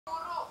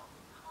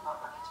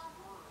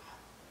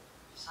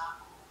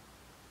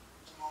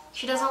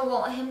She doesn't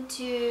want him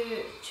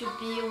to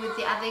be with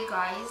the other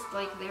guys,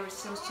 like they were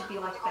supposed to be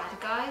like bad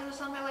guys or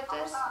something like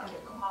this. I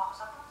don't know.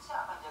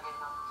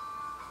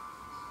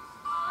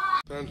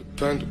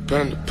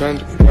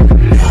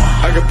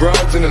 I got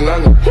broads in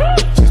Atlanta.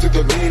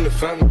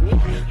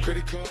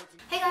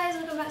 Hey guys,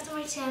 welcome back to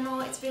my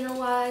channel. It's been a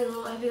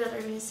while. I hope you guys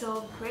are doing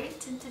so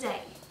great. And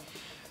today,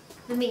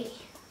 the me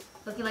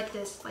looking like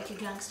this, like a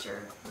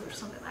gangster or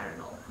something. I don't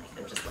know. Like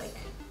I'm just like,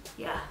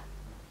 yeah.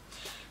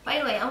 But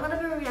anyway, I'm gonna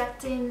be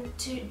reacting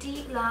to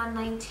Dilan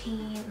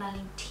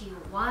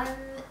 1991,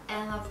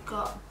 and I've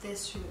got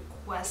this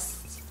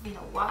request. It's been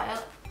a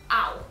while.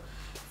 Ow!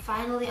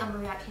 Finally, I'm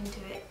reacting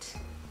to it,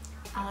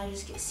 and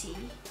let's just get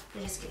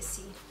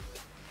see.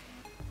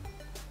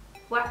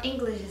 What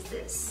English is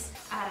this?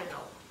 I don't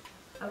know.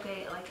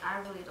 Okay, like I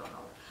really don't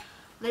know.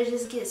 Let's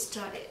just get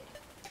started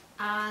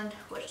and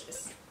watch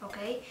this.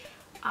 Okay.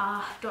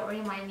 Don't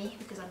remind me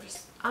because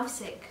I'm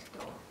sick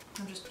though.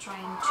 I'm just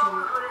trying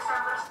to.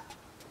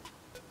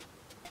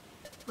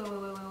 Wait,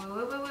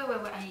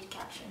 I need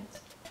captions.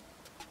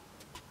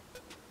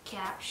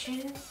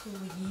 Caption,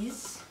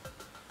 please.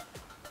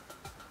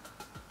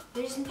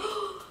 There's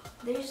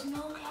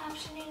no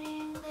caption in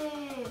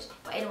English.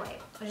 But anyway,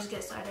 let's just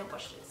get started and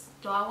watch this.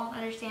 Though I won't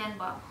understand,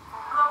 but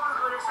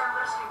 22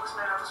 Desember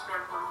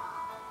 1990,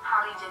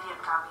 hari jadian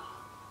kami.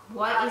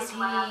 Why is he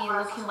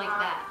looking like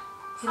that?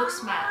 He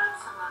looks mad.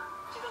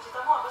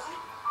 Cita-citamu apa sih?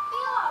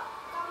 Iya,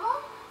 kamu?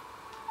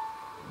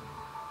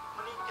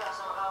 Menikah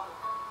sama kamu.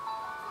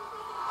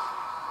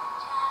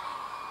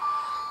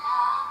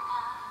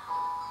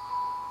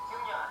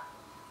 Ciumnya.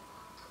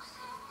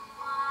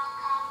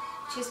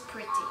 She's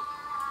pretty.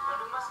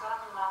 Bandung mas sekarang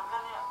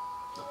menyenangkan ya.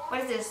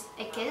 What is this?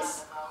 A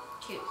kiss?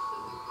 Cute.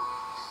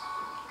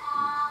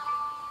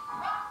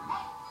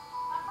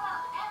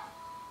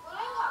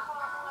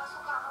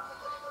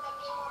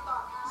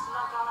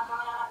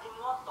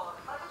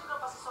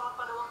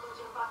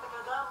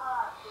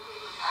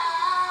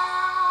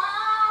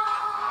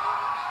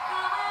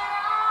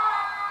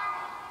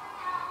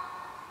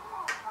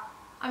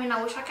 I mean,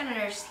 I wish I can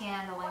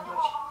understand the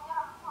language.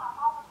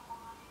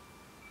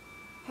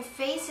 Her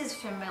face is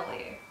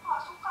familiar.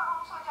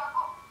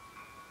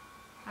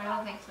 I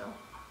don't think so.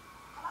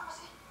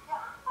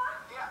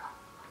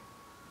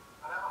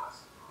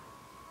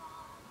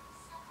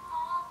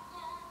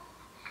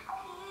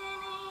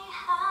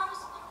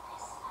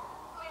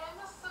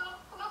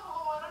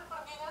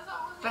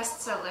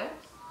 Bestseller.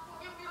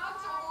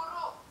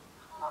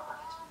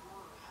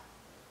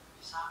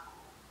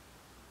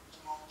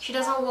 She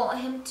doesn't want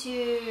him to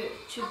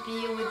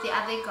be with the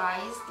other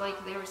guys, like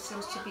they were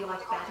supposed to be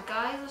like bad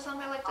guys or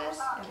something like this.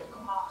 I don't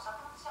know.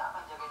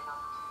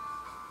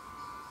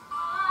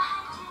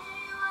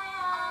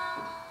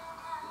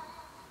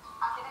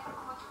 Akhirnya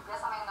ketemu juga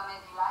sama yang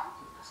namanya Dilan.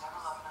 Saya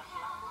nggak pernah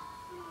hilang.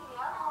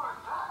 Iya, bodoh.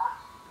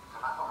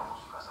 Kenapa kamu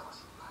suka sama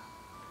si Dilan?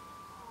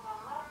 Nggak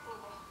ngerti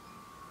deh.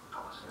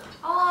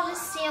 Oh, this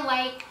scene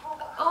like,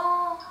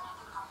 oh,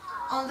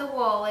 on the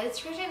wall.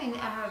 It's written in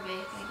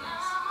Arabic, I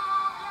guess.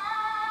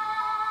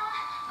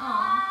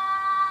 Oh.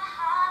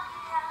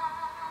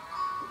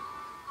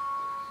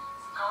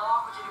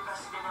 Kalau aku jadi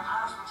presiden yang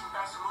harus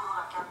mencintai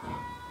seluruh rakyatnya,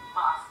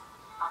 maaf,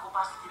 aku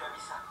pasti tidak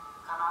bisa,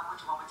 karena aku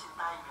cuma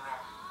mencintai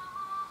Milen.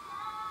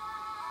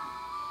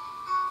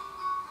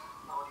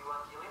 Mau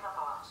diwakilin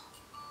atau langsung?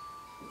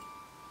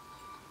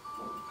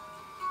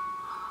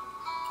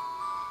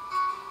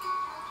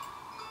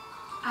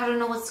 I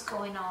don't know what's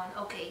going on.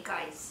 Okay,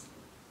 guys,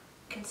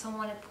 can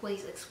someone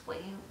please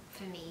explain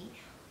for me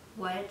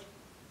what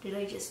did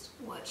I just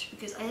watch?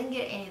 Because I didn't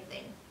get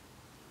anything.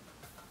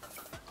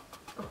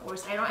 Of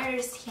course, I don't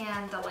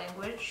understand the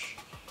language.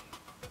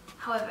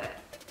 However,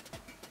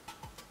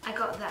 I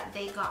got that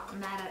they got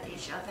mad at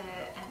each other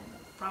and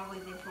probably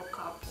they broke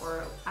up,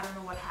 or I don't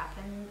know what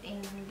happened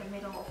in the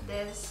middle of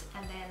this,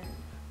 and then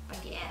by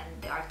the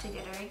end they are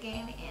together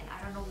again, and I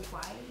don't know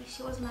why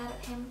she was mad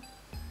at him.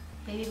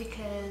 Maybe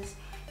because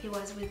he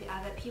was with the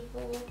other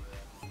people.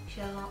 She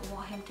doesn't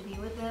want him to be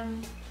with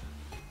them.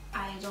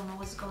 I don't know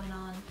what's going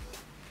on.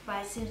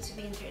 But it seems to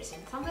be interesting.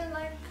 Something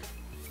like,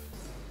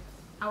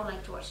 I would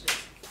like to watch this.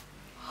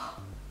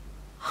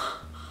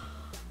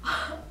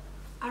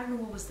 I don't know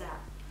what was that.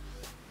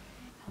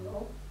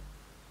 Hello?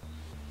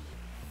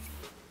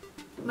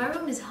 My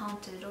room is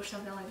haunted or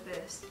something like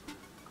this.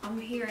 I'm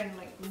hearing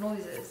like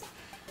noises.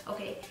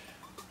 Okay,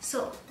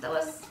 so that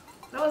was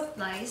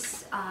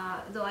nice.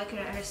 Though I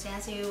couldn't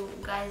understand, so you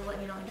guys let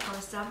me know in the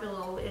comments down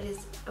below. It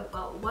is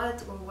about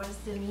what is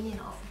the meaning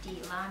of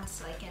Dilan,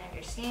 so I can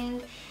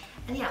understand.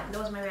 And yeah, that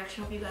was my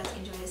reaction. Hope you guys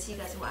enjoyed it. See you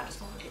guys in watch. Just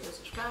don't forget to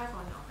subscribe,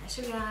 follow me on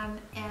Instagram,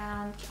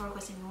 and keep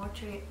requesting more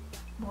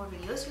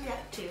videos to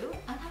react to.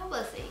 And have a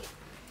blessed day.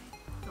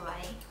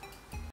 Bye.